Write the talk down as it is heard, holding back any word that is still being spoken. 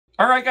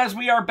All right, guys,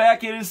 we are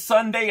back. It is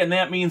Sunday, and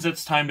that means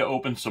it's time to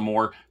open some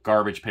more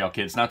Garbage Pail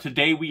Kids. Now,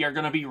 today we are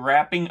going to be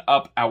wrapping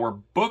up our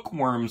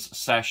Bookworms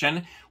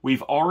session.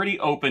 We've already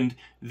opened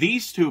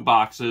these two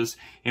boxes,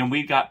 and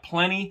we've got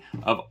plenty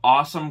of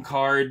awesome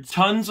cards,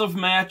 tons of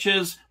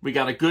matches. We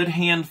got a good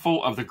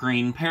handful of the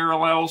green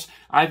parallels.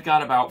 I've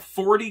got about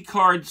 40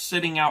 cards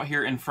sitting out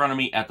here in front of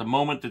me at the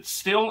moment that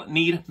still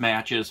need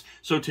matches.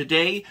 So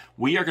today,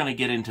 we are going to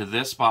get into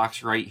this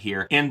box right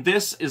here, and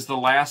this is the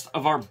last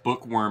of our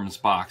Bookworms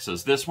boxes.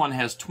 This one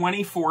has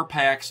 24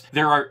 packs.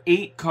 There are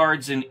 8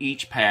 cards in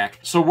each pack,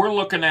 so we're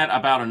looking at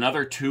about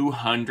another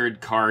 200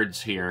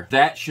 cards here.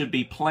 That should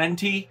be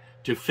plenty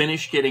to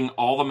finish getting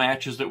all the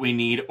matches that we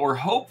need, or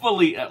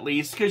hopefully at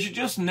least, because you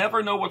just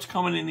never know what's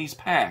coming in these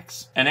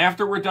packs. And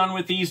after we're done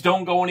with these,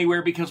 don't go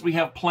anywhere because we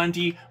have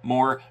plenty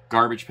more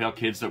Garbage Pail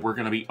Kids that we're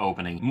going to be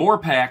opening. More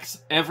packs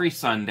every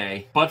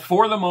Sunday. But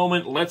for the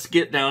moment, let's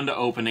get down to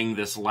opening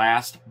this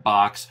last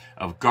box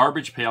of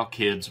Garbage Pail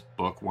Kids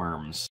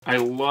Bookworms. I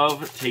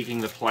love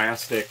taking the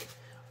plastic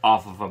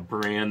off of a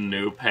brand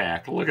new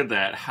pack. Look at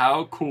that.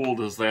 How cool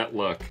does that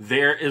look?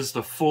 There is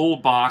the full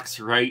box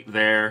right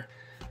there.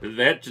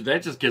 That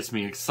just gets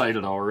me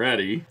excited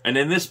already. And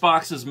then this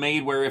box is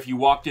made where if you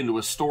walked into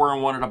a store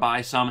and wanted to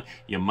buy some,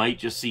 you might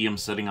just see them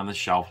sitting on the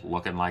shelf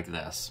looking like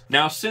this.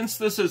 Now, since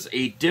this is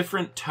a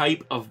different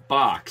type of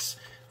box,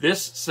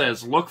 this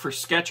says look for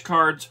sketch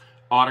cards,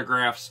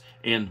 autographs,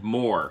 and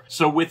more.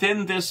 So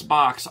within this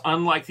box,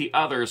 unlike the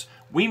others,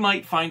 we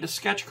might find a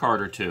sketch card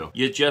or two.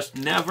 You just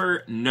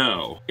never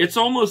know. It's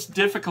almost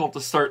difficult to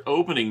start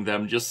opening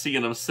them just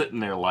seeing them sitting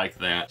there like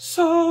that.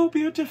 So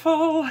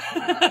beautiful.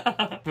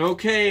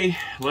 Okay,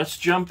 let's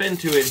jump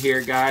into it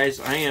here, guys.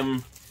 I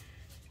am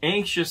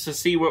anxious to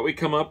see what we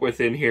come up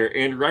with in here.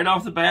 And right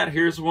off the bat,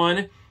 here's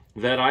one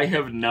that I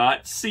have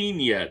not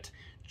seen yet.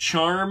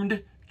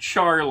 Charmed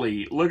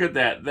Charlie. Look at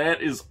that.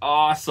 That is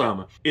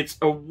awesome. It's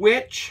a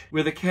witch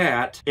with a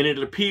cat, and it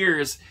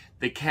appears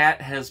the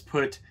cat has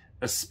put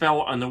a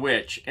spell on the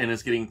witch and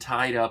is getting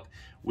tied up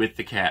with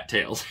the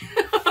cattails.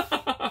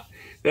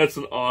 That's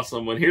an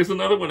awesome one. Here's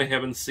another one I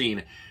haven't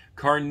seen.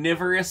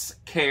 Carnivorous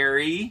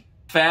Carrie.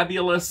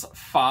 Fabulous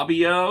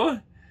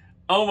Fabio.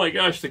 Oh my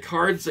gosh, the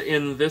cards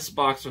in this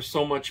box are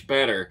so much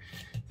better.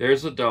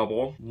 There's a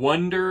double.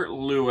 Wonder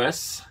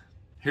Lewis.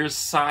 Here's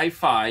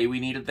Sci-Fi. We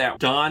needed that.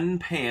 Don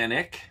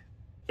Panic.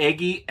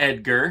 Eggy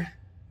Edgar.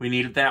 We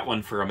needed that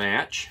one for a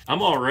match.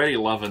 I'm already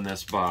loving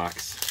this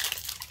box.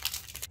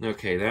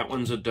 Okay, that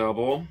one's a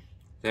double.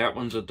 That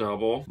one's a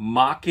double.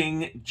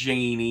 Mocking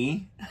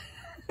Janie.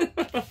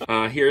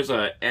 Here's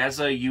a As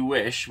a You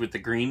Wish with the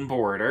green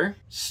border.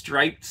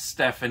 Striped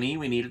Stephanie.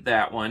 We needed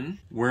that one.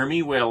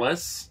 Wormy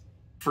Willis.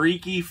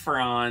 Freaky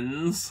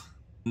Franz.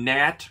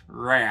 Nat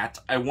Rat.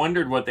 I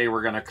wondered what they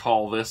were going to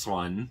call this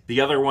one.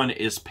 The other one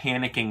is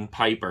Panicking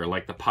Piper,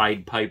 like the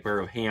Pied Piper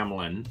of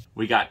Hamelin.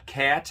 We got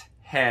Cat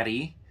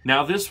Hattie.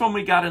 Now this one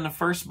we got in the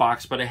first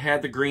box, but it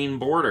had the green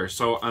border,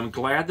 so I'm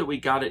glad that we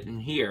got it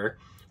in here.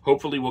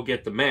 Hopefully we'll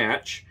get the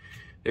match.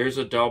 There's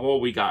a double.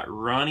 We got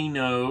Ronnie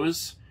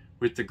Nose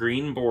with the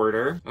green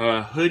border.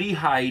 Hoodie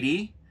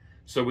Heidi.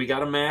 So we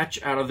got a match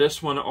out of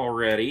this one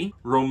already.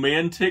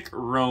 Romantic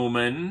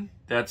Roman.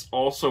 That's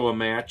also a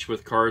match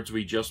with cards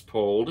we just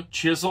pulled.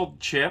 Chiseled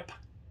Chip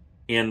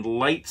and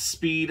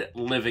Lightspeed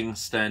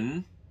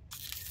Livingston.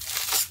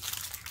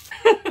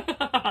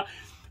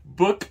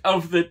 Book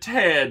of the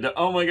Ted.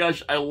 Oh my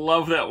gosh, I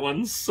love that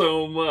one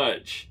so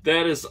much.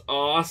 That is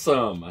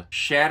awesome.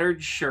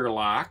 Shattered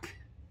Sherlock.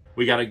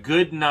 We got a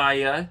good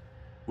Naya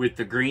with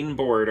the green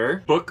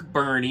border. Book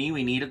Bernie.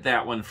 We needed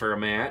that one for a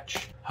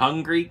match.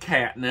 Hungry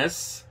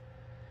Katniss.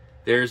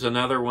 There's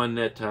another one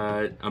that,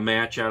 a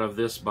match out of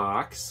this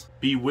box.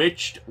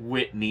 Bewitched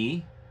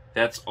Whitney.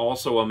 That's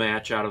also a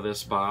match out of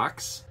this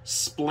box.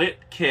 Split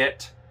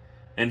Kit.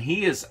 And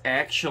he is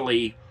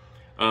actually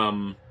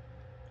an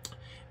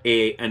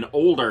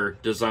older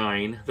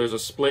design. There's a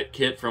Split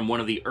Kit from one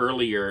of the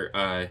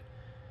earlier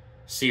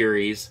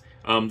series.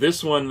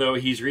 This one, though,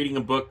 he's reading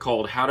a book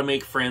called How to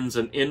Make Friends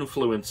and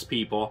Influence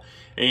People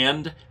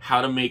and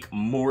How to Make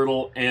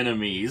Mortal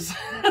Enemies.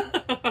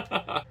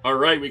 All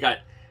right, we got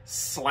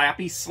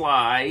Slappy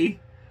Sly,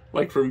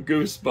 like from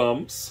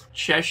Goosebumps.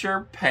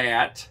 Cheshire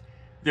Pat.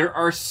 There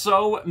are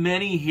so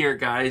many here,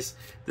 guys,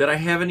 that I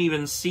haven't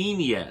even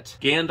seen yet.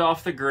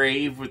 Gandalf the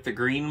Grave with the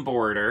green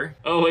border.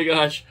 Oh my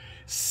gosh.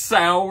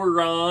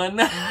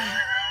 Sauron.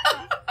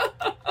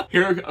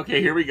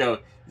 Here we go.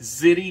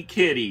 Zitty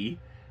Kitty.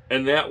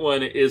 And that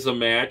one is a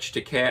match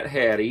to Cat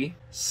Hattie.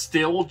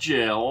 Still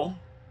Jill.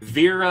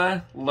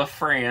 Vera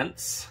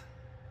LaFrance.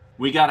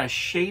 We got a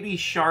Shady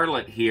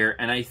Charlotte here,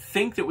 and I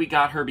think that we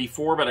got her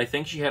before, but I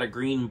think she had a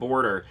green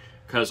border,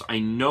 because I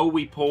know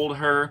we pulled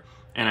her,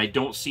 and I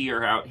don't see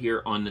her out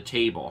here on the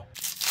table.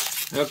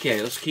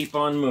 Okay, let's keep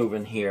on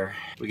moving here.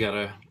 We got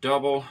a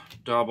double,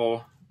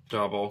 double,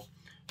 double,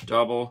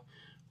 double.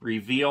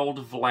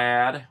 Revealed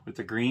Vlad with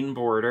the green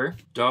border.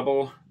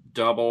 Double,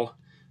 double,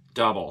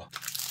 double.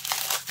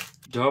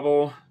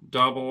 Double,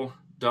 double,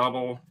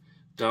 double,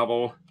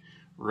 double.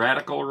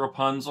 Radical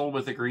Rapunzel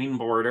with a green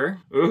border.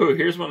 Ooh,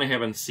 here's one I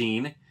haven't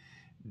seen.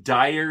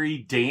 Diary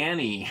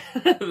Danny.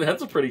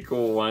 That's a pretty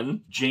cool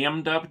one.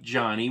 Jammed Up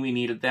Johnny. We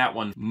needed that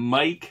one.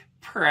 Mike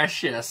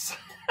Precious.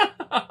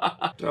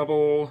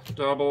 Double,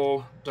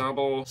 double,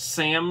 double.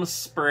 Sam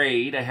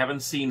Sprayed. I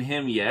haven't seen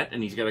him yet,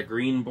 and he's got a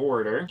green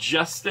border.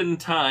 Just in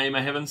Time.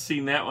 I haven't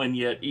seen that one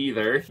yet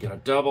either. Got a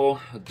double,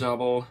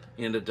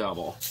 and a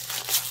double.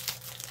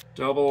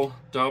 Double,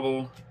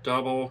 double,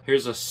 double.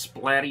 Here's a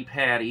Splatty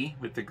Patty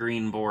with the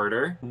green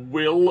border.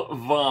 Will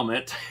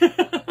Vomit.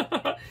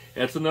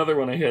 That's another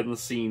one I hadn't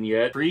seen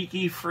yet.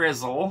 Freaky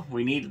Frizzle.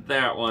 We needed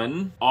that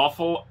one.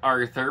 Awful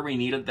Arthur. We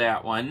needed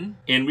that one.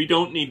 And we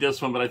don't need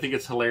this one, but I think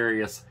it's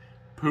hilarious.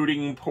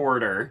 Pudding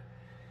Porter.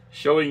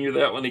 Showing you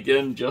that one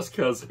again just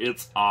because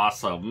it's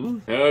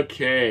awesome.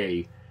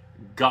 Okay.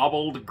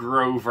 Gobbled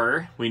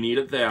Grover. We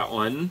needed that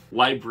one.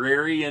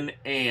 Librarian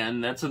Anne.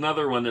 That's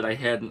another one that I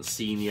hadn't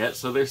seen yet.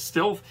 So they're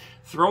still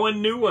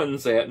throwing new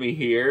ones at me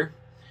here.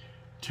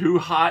 Too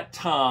Hot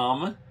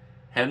Tom.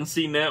 Hadn't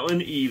seen that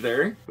one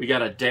either. We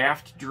got a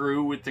Daft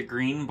Drew with the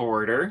green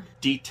border.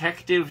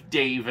 Detective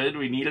David.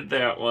 We needed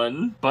that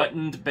one.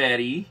 Buttoned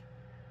Betty.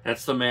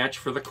 That's the match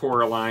for the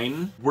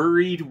Coraline.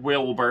 Worried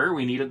Wilbur.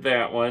 We needed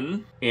that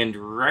one. And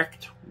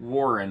Wrecked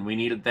Warren. We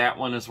needed that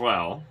one as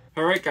well.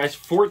 Alright guys,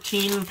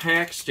 14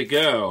 packs to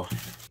go.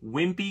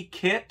 Wimpy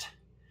Kit.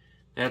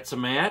 That's a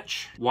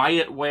match.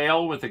 Wyatt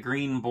Whale with a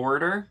green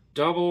border.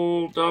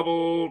 Double,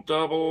 double,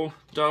 double,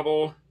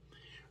 double.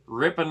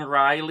 Rip and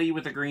Riley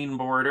with a green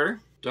border.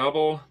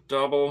 Double,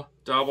 double,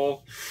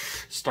 double.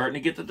 Starting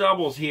to get the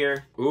doubles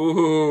here.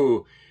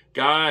 Ooh,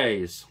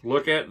 guys,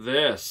 look at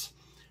this.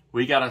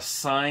 We got a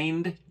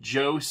signed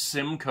Joe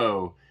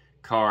Simcoe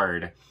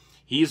card.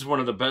 He's one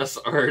of the best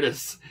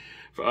artists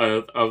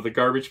of the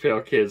Garbage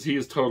Pail Kids. He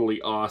is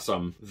totally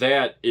awesome.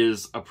 That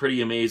is a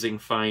pretty amazing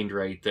find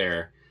right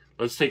there.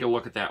 Let's take a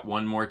look at that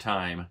one more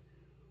time.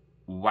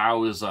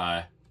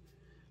 Wowza.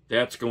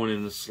 That's going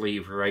in the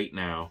sleeve right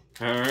now.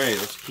 Alright,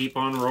 let's keep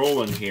on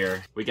rolling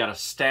here. We got a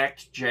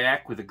Stacked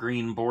Jack with a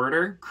green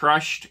border.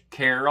 Crushed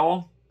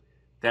Carol.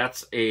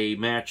 That's a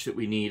match that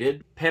we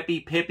needed.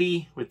 Peppy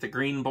Pippy with the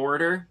green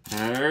border.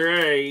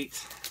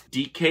 Alright.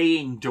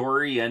 Decaying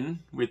Dorian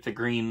with the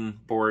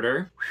green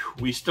border.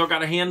 Whew, we still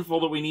got a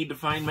handful that we need to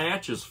find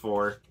matches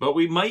for, but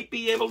we might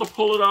be able to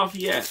pull it off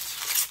yet.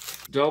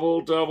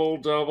 Double, double,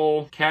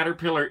 double.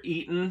 Caterpillar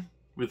Eaton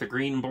with a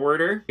green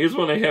border. Here's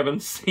one I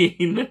haven't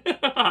seen.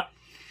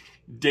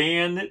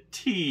 Dan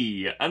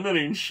T. I'm not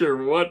even sure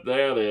what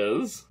that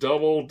is.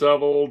 Double,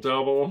 double,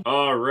 double.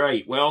 All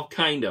right, well,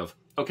 kind of.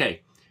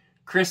 Okay,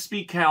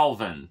 Crispy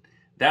Calvin.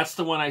 That's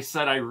the one I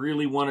said I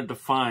really wanted to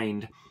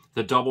find,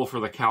 the double for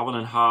the Calvin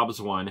and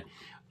Hobbes one.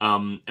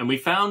 And we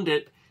found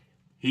it.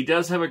 He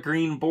does have a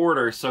green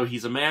border, so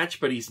he's a match,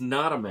 but he's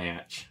not a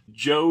match.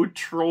 Joe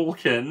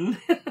Trollkin.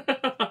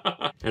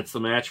 That's the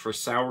match for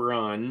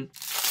Sauron.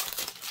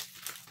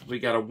 We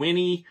got a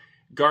Winnie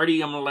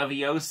Guardium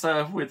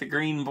Leviosa with a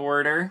green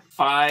border.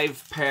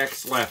 5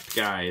 packs left,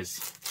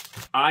 guys.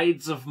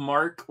 Ides of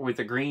Mark with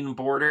a green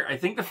border. I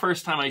think the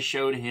first time I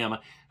showed him,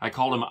 I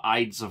called him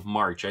Ides of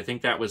March. I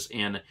think that was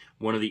in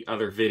one of the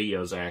other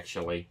videos,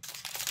 actually.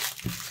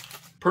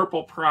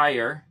 Purple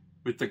Prior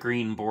with the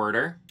green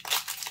border.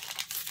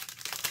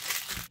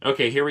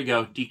 Okay, here we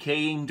go.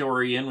 Decaying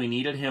Dorian. We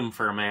needed him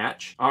for a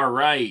match. All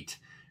right.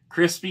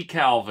 Crispy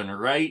Calvin,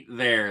 right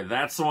there.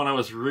 That's the one I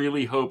was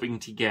really hoping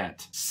to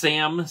get.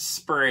 Sam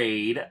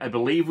Sprayed. I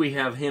believe we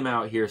have him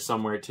out here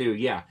somewhere, too.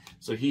 Yeah,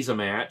 so he's a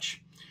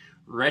match.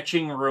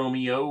 Retching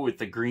Romeo with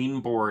the green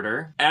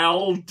border.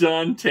 Al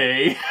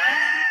Dante.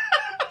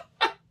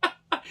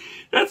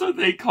 That's what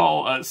they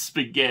call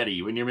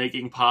spaghetti. When you're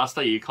making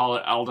pasta, you call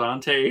it al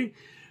dente.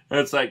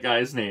 That's that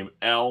guy's name,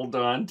 Al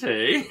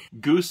Dante.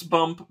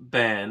 Goosebump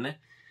Ben,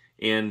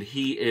 and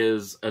he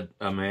is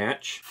a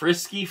match.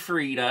 Frisky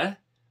Frida.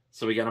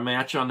 So we got a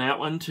match on that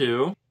one,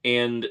 too.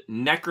 And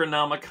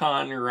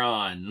Necronomicon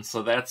Ron.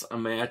 So that's a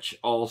match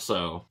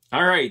also.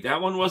 All right,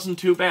 that one wasn't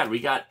too bad. We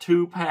got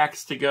 2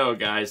 packs to go,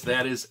 guys.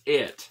 That is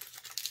it.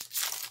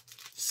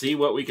 See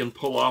what we can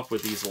pull off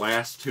with these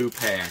last 2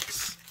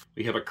 packs.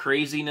 We have a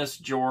Craziness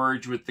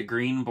George with the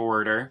green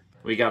border.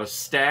 We got a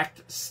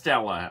Stacked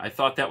Stella. I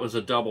thought that was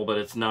a double, but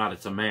it's not.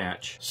 It's a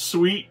match.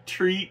 Sweet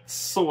Treat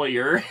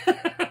Sawyer.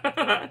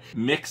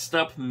 Mixed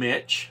Up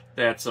Mitch.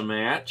 That's a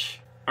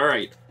match. All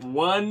right,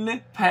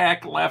 1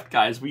 pack left,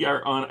 guys. We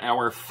are on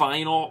our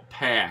final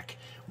pack.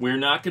 We're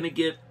not going to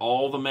get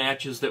all the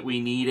matches that we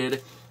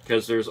needed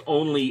because there's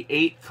only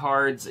 8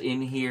 cards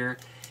in here.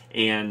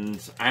 And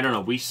I don't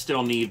know, we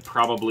still need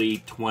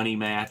probably 20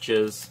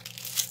 matches.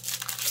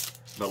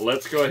 But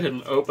let's go ahead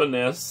and open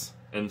this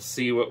and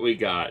see what we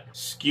got.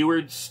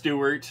 Skewered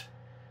Stewart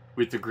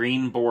with the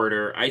green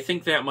border. I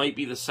think that might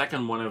be the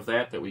second one of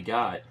that we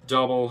got.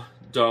 Double,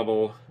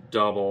 double,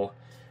 double,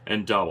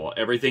 and double.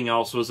 Everything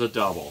else was a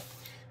double.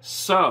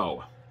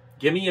 So,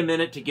 give me a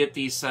minute to get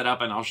these set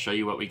up and I'll show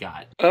you what we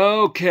got.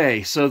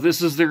 Okay, so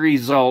this is the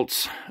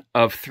results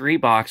of 3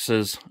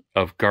 boxes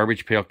of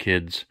Garbage Pail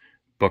Kids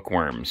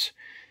Bookworms.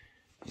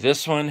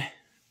 this one,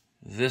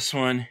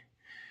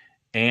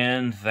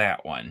 and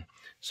that one.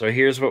 So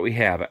here's what we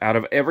have. Out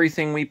of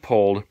everything we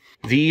pulled,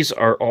 these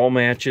are all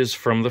matches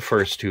from the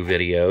first two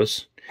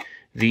videos.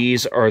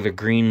 These are the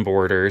green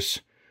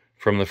borders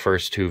from the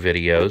first two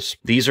videos.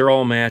 These are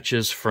all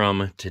matches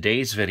from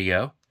today's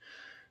video.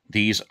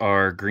 These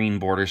are green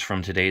borders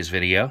from today's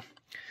video.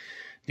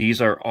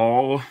 These are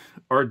all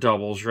our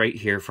doubles right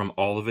here from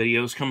all the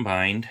videos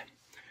combined.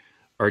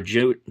 Our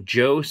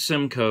Joe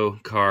Simcoe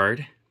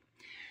card.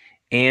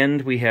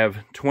 And we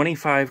have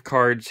 25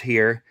 cards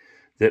here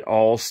that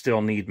all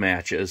still need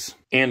matches.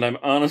 And I'm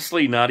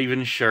honestly not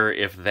even sure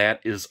if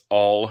that is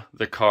all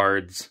the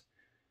cards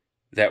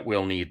that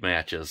will need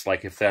matches.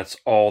 Like if that's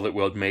all that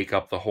would make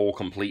up the whole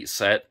complete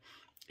set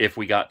if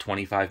we got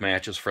 25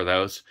 matches for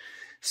those.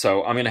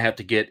 So I'm going to have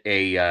to get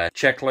a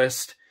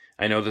checklist.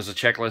 I know there's a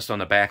checklist on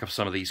the back of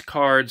some of these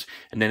cards.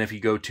 And then if you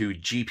go to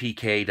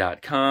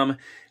gpk.com,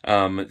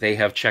 they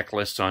have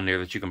checklists on there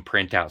that you can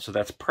print out. So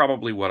that's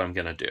probably what I'm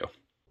going to do.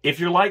 If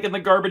you're liking the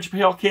Garbage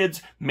Pail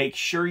Kids, make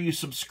sure you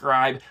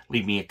subscribe,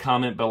 leave me a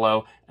comment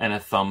below, and a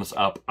thumbs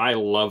up. I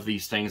love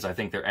these things. I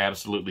think they're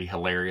absolutely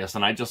hilarious,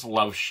 and I just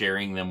love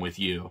sharing them with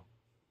you.